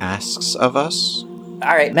 Asks of us?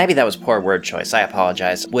 Alright, maybe that was poor word choice. I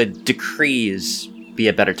apologize. Would decrees be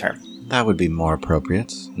a better term? That would be more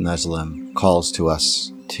appropriate. Neslim calls to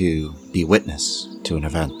us to be witness to an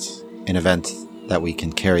event that we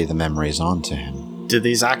can carry the memories on to him. Do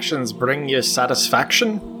these actions bring you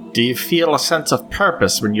satisfaction? Do you feel a sense of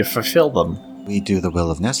purpose when you fulfill them? We do the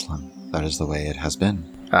will of Neslim. That is the way it has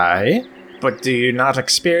been. Aye, but do you not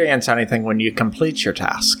experience anything when you complete your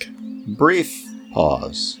task? Brief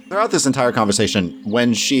pause. Throughout this entire conversation,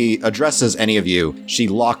 when she addresses any of you, she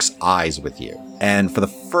locks eyes with you. And for the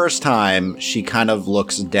first time, she kind of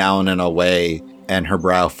looks down and away, and her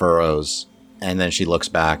brow furrows. And then she looks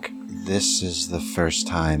back. This is the first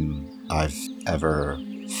time I've ever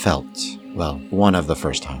felt. Well, one of the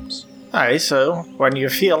first times. Aye, so when you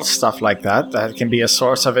feel stuff like that, that can be a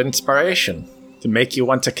source of inspiration to make you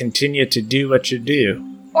want to continue to do what you do.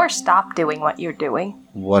 Or stop doing what you're doing.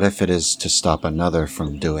 What if it is to stop another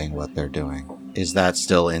from doing what they're doing? Is that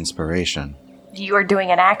still inspiration? You are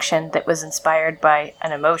doing an action that was inspired by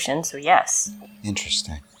an emotion, so yes.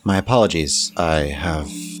 Interesting. My apologies. I have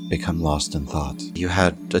become lost in thought. You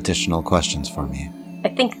had additional questions for me. I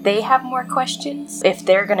think they have more questions. If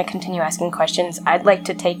they're going to continue asking questions, I'd like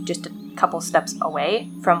to take just a couple steps away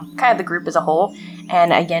from kind of the group as a whole,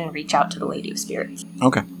 and again reach out to the Lady of Spirits.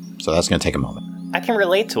 Okay. So that's going to take a moment. I can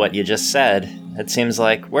relate to what you just said. It seems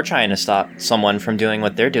like we're trying to stop someone from doing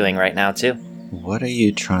what they're doing right now, too. What are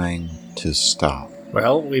you trying to stop?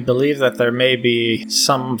 Well, we believe that there may be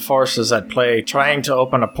some forces at play trying to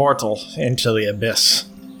open a portal into the abyss.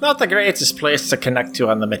 Not the greatest place to connect to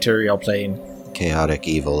on the material plane. Chaotic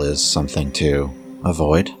evil is something to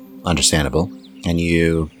avoid. Understandable. And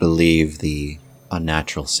you believe the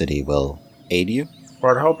unnatural city will aid you?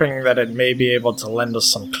 We're hoping that it may be able to lend us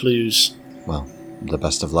some clues. Well, the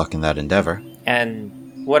best of luck in that endeavor.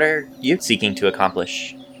 And what are you seeking to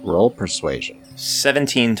accomplish? Roll persuasion.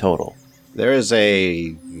 17 total. There is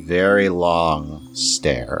a very long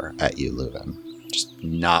stare at you, Leuven. Just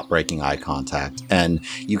not breaking eye contact. And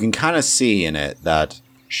you can kind of see in it that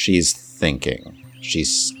she's thinking.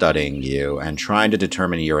 She's studying you and trying to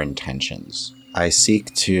determine your intentions. I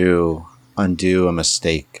seek to undo a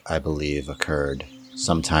mistake I believe occurred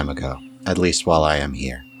some time ago. at least while I am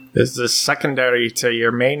here. Is this secondary to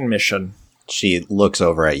your main mission? She looks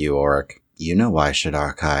over at you, Oric. You know why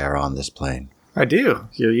Shidarkai are on this plane. I do.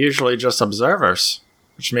 You're usually just observers,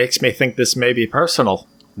 which makes me think this may be personal.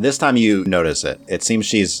 This time you notice it. It seems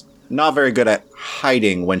she's not very good at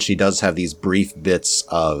hiding when she does have these brief bits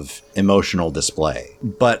of emotional display.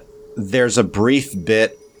 But there's a brief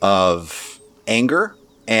bit of anger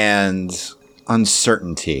and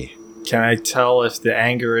uncertainty. Can I tell if the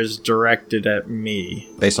anger is directed at me?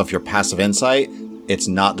 Based off your passive insight, it's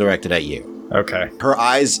not directed at you. Okay. Her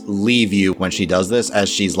eyes leave you when she does this as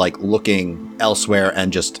she's like looking elsewhere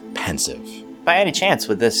and just pensive. By any chance,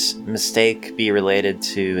 would this mistake be related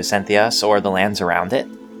to Ascenthius or the lands around it?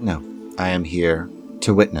 No, I am here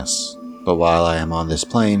to witness. But while I am on this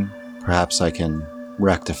plane, perhaps I can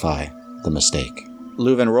rectify the mistake.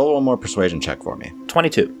 Leuven, roll one more persuasion check for me.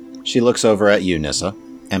 22. She looks over at you, Nissa,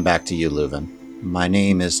 and back to you, Leuven. My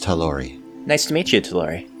name is Talori. Nice to meet you,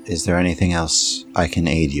 Talori. Is there anything else I can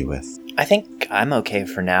aid you with? I think I'm okay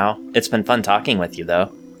for now. It's been fun talking with you,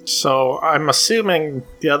 though. So, I'm assuming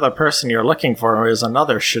the other person you're looking for is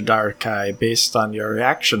another Shidarkai based on your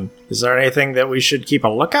reaction. Is there anything that we should keep a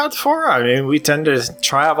lookout for? I mean, we tend to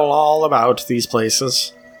travel all about these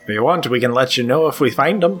places. If you want, we can let you know if we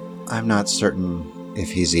find him. I'm not certain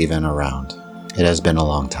if he's even around. It has been a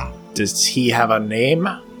long time. Does he have a name?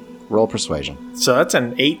 Roll persuasion. So that's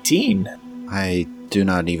an 18. I do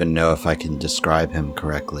not even know if I can describe him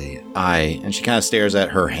correctly. And she kind of stares at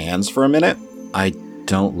her hands for a minute. I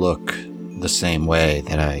don't look the same way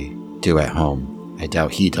that I do at home. I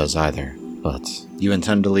doubt he does either. But you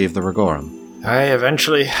intend to leave the Rigorum?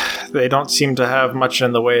 They don't seem to have much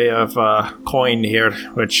in the way of coin here,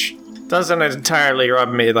 which doesn't entirely rub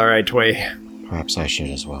me the right way. Perhaps I should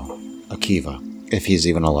as well. Akiva, if he's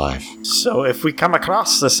even alive. So if we come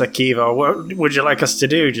across this Akiva, what would you like us to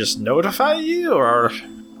do? Just notify you, or...?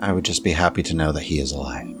 I would just be happy to know that he is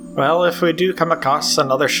alive. Well, if we do come across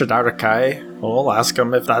another Shidarkai, we'll ask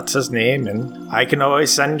him if that's his name, and I can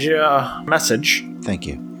always send you a message. Thank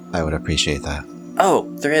you. I would appreciate that.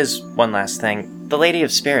 Oh, there is one last thing. The Lady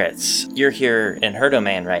of Spirits. You're here in her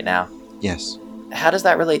domain right now. Yes. How does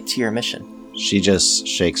that relate to your mission? She just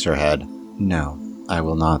shakes her head. No, I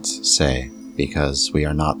will not say, because we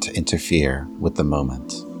are not to interfere with the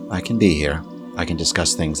moment. I can be here. I can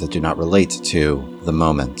discuss things that do not relate to the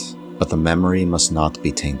moment, but the memory must not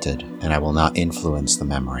be tainted, and I will not influence the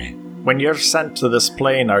memory. When you're sent to this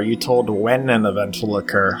plane, are you told when an event will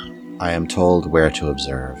occur? I am told where to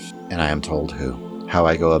observe, and I am told who. How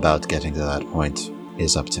I go about getting to that point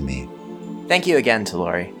is up to me. Thank you again,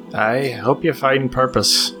 Talori. I hope you find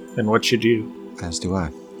purpose in what you do. As do I.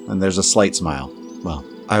 And there's a slight smile. Well,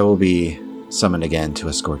 I will be summoned again to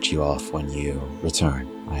escort you off when you return,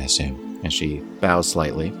 I assume. And she bows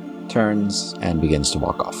slightly, turns, and begins to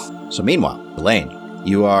walk off. So meanwhile, Elaine,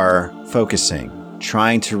 you are focusing,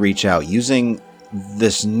 trying to reach out, using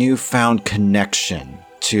this newfound connection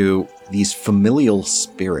to these familial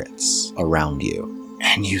spirits around you.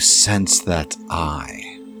 And you sense that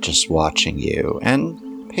eye just watching you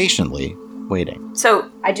and patiently waiting.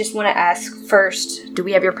 So, I just want to ask first, do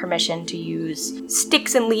we have your permission to use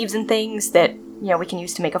sticks and leaves and things that, we can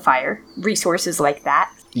use to make a fire? Resources like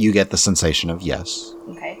that? You get the sensation of yes.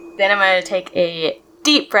 Okay. Then I'm going to take a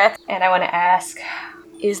deep breath and I want to ask,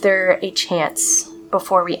 is there a chance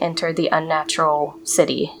before we enter the unnatural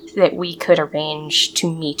city that we could arrange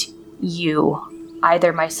to meet you,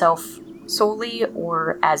 either myself solely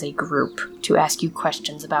or as a group, to ask you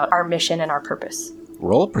questions about our mission and our purpose?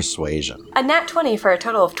 Roll persuasion. A nat 20 for a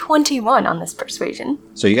total of 21 on this persuasion.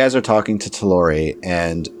 So you guys are talking to Talori,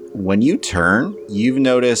 and when you turn, you've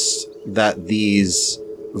noticed that these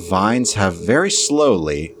vines have very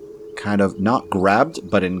slowly kind of not grabbed,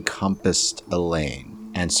 but encompassed Elaine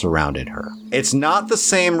and surrounded her. It's not the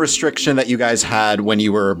same restriction that you guys had when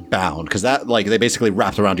you were bound, because that, they basically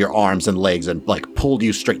wrapped around your arms and legs and, pulled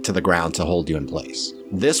you straight to the ground to hold you in place.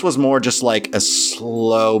 This was more just a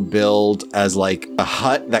slow build as a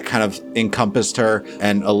hut that kind of encompassed her,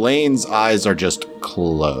 and Elaine's eyes are just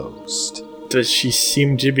closed. Does she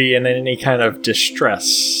seem to be in any kind of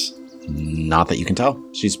distress? Not that you can tell.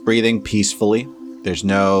 She's breathing peacefully. There's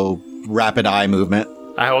no rapid eye movement.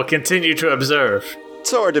 I will continue to observe.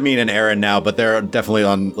 So are Damine and Aaron now, but they're definitely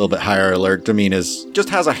on a little bit higher alert. Damine just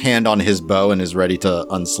has a hand on his bow and is ready to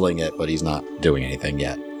unsling it, but he's not doing anything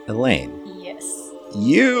yet. Elaine. Yes.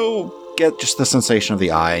 You get just the sensation of the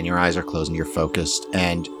eye, and your eyes are closed and you're focused,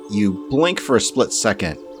 and you blink for a split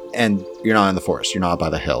second, and you're not in the forest. You're not by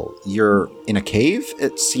the hill. You're in a cave,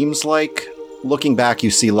 it seems like. Looking back, you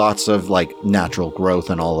see lots of natural growth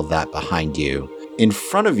and all of that behind you. In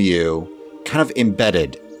front of you, kind of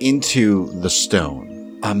embedded into the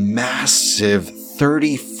stone, a massive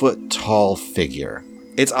 30-foot tall figure.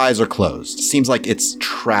 Its eyes are closed. Seems like it's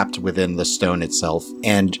trapped within the stone itself,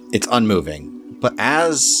 and it's unmoving. But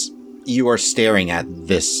as you are staring at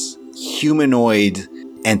this humanoid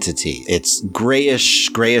entity, its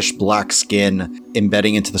grayish black skin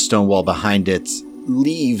embedding into the stone wall behind it,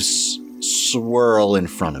 leaves swirl in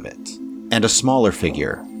front of it, and a smaller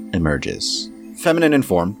figure emerges. Feminine in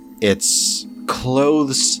form, its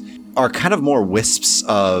clothes are kind of more wisps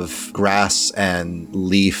of grass and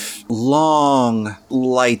leaf, long,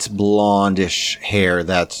 light blondish hair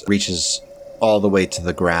that reaches all the way to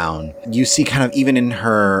the ground. You see kind of even in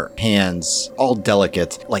her hands, all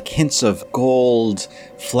delicate, like hints of gold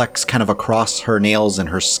flecks kind of across her nails and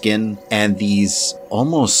her skin, and these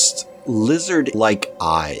almost lizard-like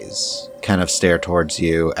eyes kind of stare towards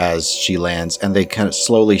you as she lands, and they kind of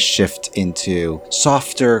slowly shift into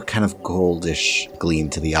softer, kind of goldish gleam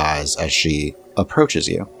to the eyes as she approaches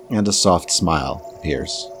you, and a soft smile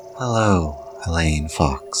appears. Hello, Elaine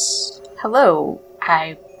Fox. Hello,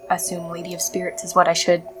 I assume Lady of Spirits is what I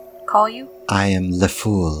should call you? I am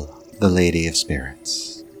LeFoul, the Lady of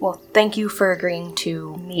Spirits. Well, thank you for agreeing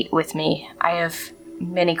to meet with me. I have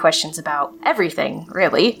many questions about everything,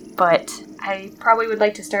 really, but I probably would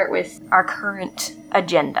like to start with our current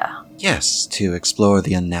agenda. Yes, to explore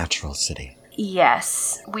the unnatural city.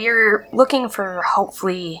 Yes, we're looking for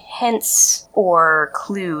hopefully hints or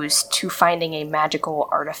clues to finding a magical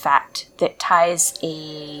artifact that ties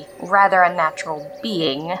a rather unnatural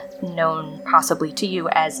being, known possibly to you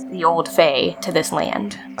as the Old Fae, to this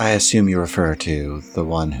land. I assume you refer to the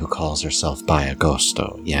one who calls herself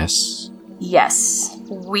Bayagosto, yes? Yes,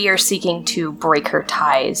 we are seeking to break her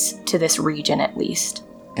ties to this region at least.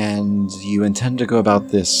 And you intend to go about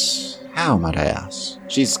this how, might I ask?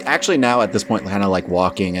 She's actually now at this point kind of like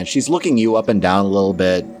walking, and she's looking you up and down a little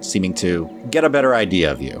bit, seeming to get a better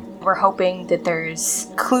idea of you. We're hoping that there's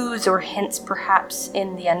clues or hints perhaps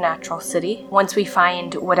in the unnatural city. Once we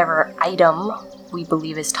find whatever item we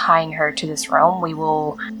believe is tying her to this realm, we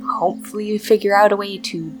will hopefully figure out a way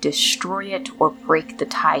to destroy it or break the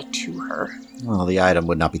tie to her. Well, the item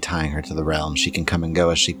would not be tying her to the realm. She can come and go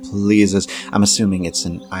as she pleases. I'm assuming it's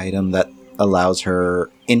an item that allows her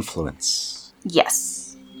influence.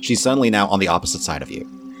 Yes. She's suddenly now on the opposite side of you.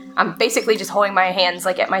 I'm basically just holding my hands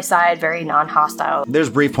like at my side, very non-hostile. There's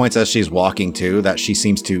brief points as she's walking too that she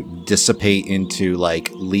seems to dissipate into like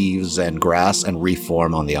leaves and grass and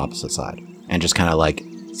reform on the opposite side. And just kind of like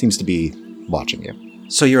seems to be watching you.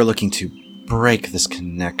 So you're looking to break this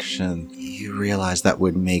connection. You realize that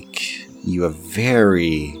would make you a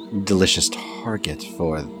very delicious target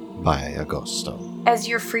for Bayagosto. As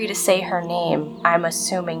you're free to say her name, I'm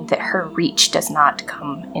assuming that her reach does not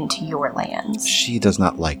come into your lands. She does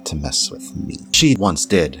not like to mess with me. She once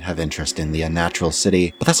did have interest in the unnatural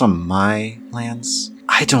city, but that's on my lands.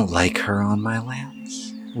 I don't like her on my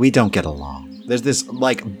lands. We don't get along. There's this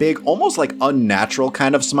like big, almost like unnatural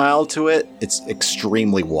kind of smile to it. It's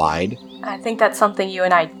extremely wide. I think that's something you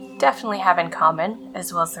and I definitely have in common,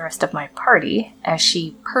 as well as the rest of my party, as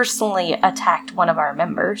she personally attacked one of our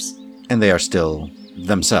members. And they are still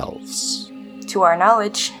themselves. To our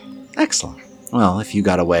knowledge. Excellent. Well, if you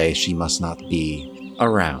got away, she must not be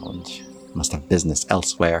around. Must have business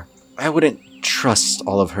elsewhere. I wouldn't trust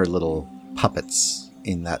all of her little puppets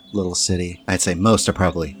in that little city. I'd say most are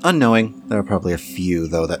probably unknowing. There are probably a few,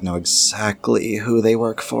 though, that know exactly who they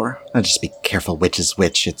work for. I'd just be careful which is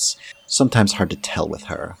which. It's sometimes hard to tell with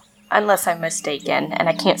her. Unless I'm mistaken, and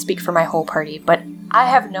I can't speak for my whole party, but I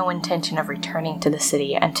have no intention of returning to the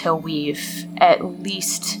city until we've at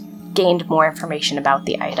least gained more information about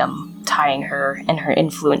the item tying her and her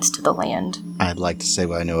influence to the land. I'd like to say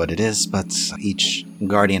I know what it is, but each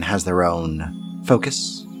guardian has their own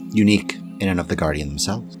focus, unique in and of the guardian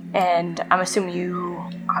themselves. And I'm assuming you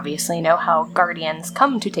obviously know how guardians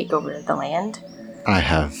come to take over the land. I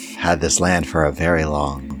have had this land for a very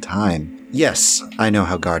long time. Yes, I know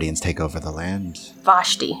how guardians take over the land.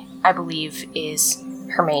 Vashti, I believe, is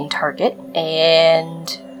her main target,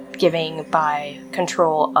 and giving by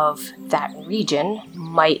control of that region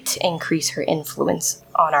might increase her influence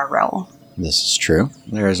on our realm. This is true.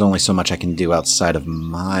 There is only so much I can do outside of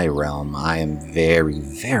my realm. I am very,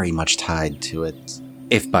 very much tied to it.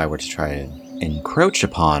 If I were to try and encroach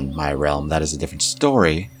upon my realm, that is a different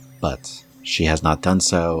story, but she has not done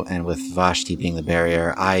so, and with Vashti being the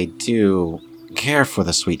barrier, I do care for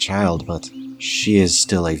the sweet child, but she is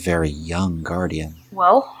still a very young guardian.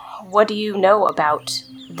 Well, what do you know about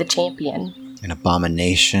the champion? An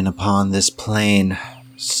abomination upon this plane,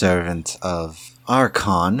 servant of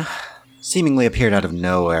Archon, seemingly appeared out of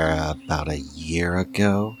nowhere about a year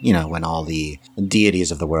ago. You know, when all the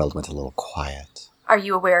deities of the world went a little quiet. Are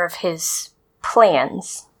you aware of his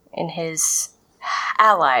plans and his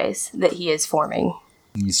allies that he is forming?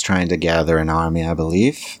 He's trying to gather an army, I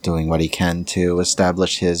believe, doing what he can to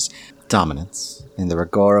establish his dominance in the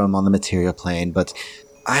Regorum on the material plane, but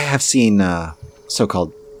I have seen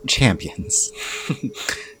so-called champions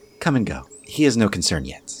come and go. He is no concern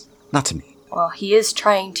yet. Not to me. Well, he is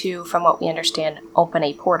trying to, from what we understand, open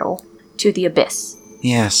a portal to the Abyss.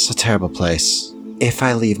 Yes, a terrible place. If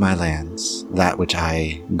I leave my lands, that which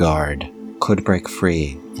I guard could break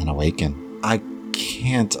free and awaken. I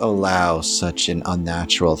can't allow such an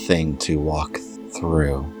unnatural thing to walk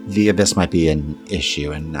through. The Abyss might be an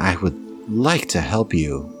issue, and I would like to help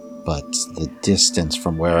you, but the distance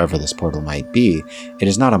from wherever this portal might be, it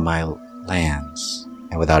is not on my lands.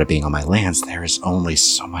 And without it being on my lands, there is only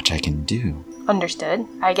so much I can do. Understood.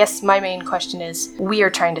 I guess my main question is, we are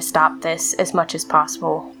trying to stop this as much as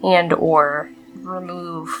possible and or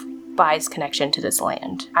remove Bai's connection to this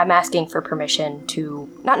land. I'm asking for permission to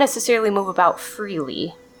not necessarily move about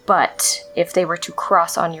freely, but if they were to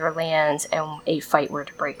cross on your lands and a fight were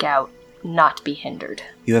to break out, not be hindered.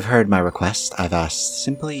 You have heard my request. I've asked.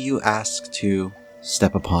 Simply you ask to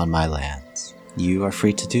step upon my lands. You are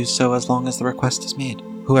free to do so as long as the request is made.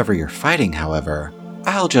 Whoever you're fighting, however,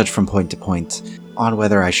 I'll judge from point to point on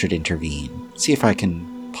whether I should intervene. See if I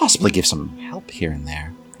can possibly give some help here and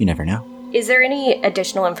there. You never know. Is there any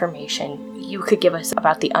additional information you could give us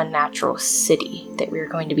about the unnatural city that we're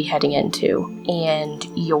going to be heading into and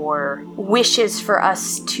your wishes for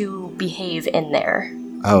us to behave in there?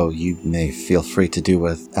 Oh, you may feel free to do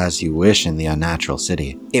with as you wish in the unnatural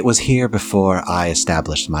city. It was here before I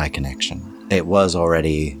established my connection. It was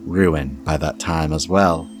already ruined by that time as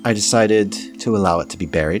well. I decided to allow it to be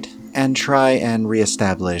buried and try and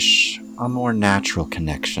reestablish a more natural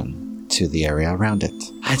connection to the area around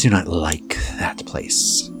it. I do not like that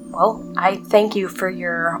place. Well, I thank you for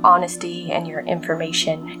your honesty and your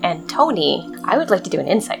information. And Tony, I would like to do an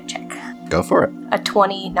insight check. Go for it. A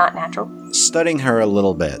 20, not natural. Studying her a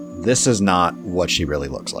little bit, this is not what she really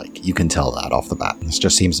looks like. You can tell that off the bat. This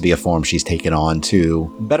just seems to be a form she's taken on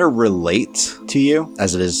to better relate to you,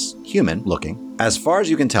 as it is human looking. As far as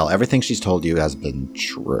you can tell, everything she's told you has been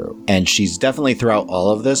true. And she's definitely throughout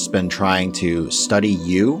all of this been trying to study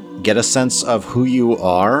you, get a sense of who you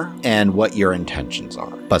are and what your intentions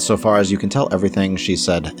are. But so far as you can tell, everything she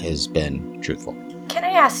said has been truthful. Can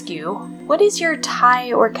I ask you, what is your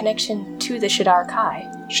tie or connection to the Shadar Kai?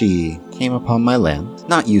 She came upon my land,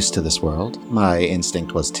 not used to this world. My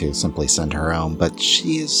instinct was to simply send her home, but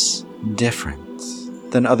she is different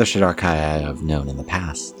than other Shadar Kai I have known in the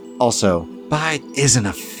past. Also, Bai isn't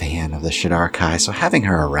a fan of the Shadar Kai, so having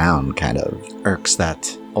her around kind of irks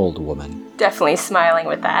that old woman. Definitely smiling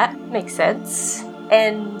with that. Makes sense.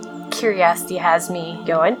 And curiosity has me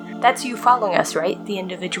going. That's you following us, right? The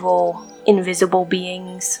individual invisible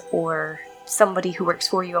beings or somebody who works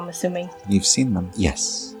for you, I'm assuming. You've seen them?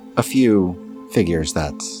 Yes. A few figures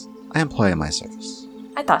that I employ in my service.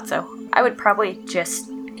 I thought so. I would probably just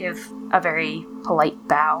give a very polite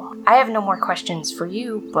bow. I have no more questions for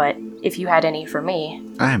you, but if you had any for me.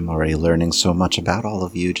 I'm already learning so much about all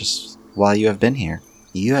of you just while you have been here.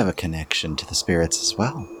 You have a connection to the spirits as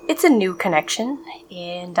well. It's a new connection,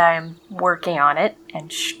 and I'm working on it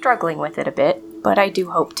and struggling with it a bit, but I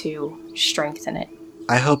do hope to strengthen it.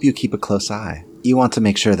 I hope you keep a close eye. You want to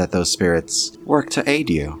make sure that those spirits work to aid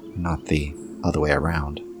you, not the other way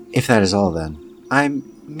around. If that is all, then, I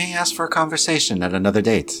may ask for a conversation at another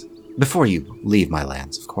date. Before you leave my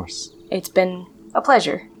lands, of course. It's been a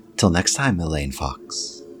pleasure. Till next time, Elaine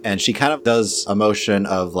Fox. And she kind of does a motion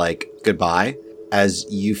of, like, goodbye, as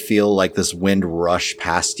you feel like this wind rush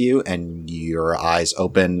past you and your eyes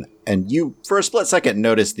open, and you, for a split second,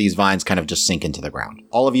 notice these vines kind of just sink into the ground.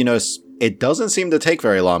 All of you notice it doesn't seem to take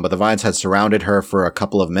very long, but the vines had surrounded her for a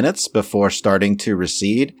couple of minutes before starting to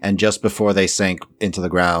recede, and just before they sank into the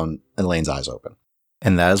ground, Elaine's eyes open.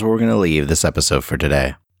 And that is where we're going to leave this episode for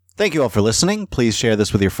today. Thank you all for listening. Please share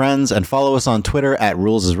this with your friends and follow us on Twitter at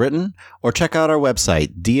RulesAsWritten, or check out our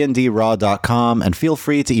website, dndraw.com, and feel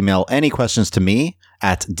free to email any questions to me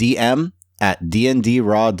at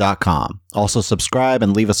dm@dndraw.com. Also subscribe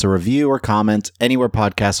and leave us a review or comment anywhere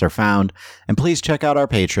podcasts are found, and please check out our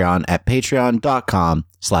Patreon at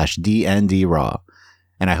patreon.com/dndraw.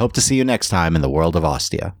 And I hope to see you next time in the world of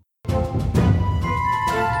Ostia.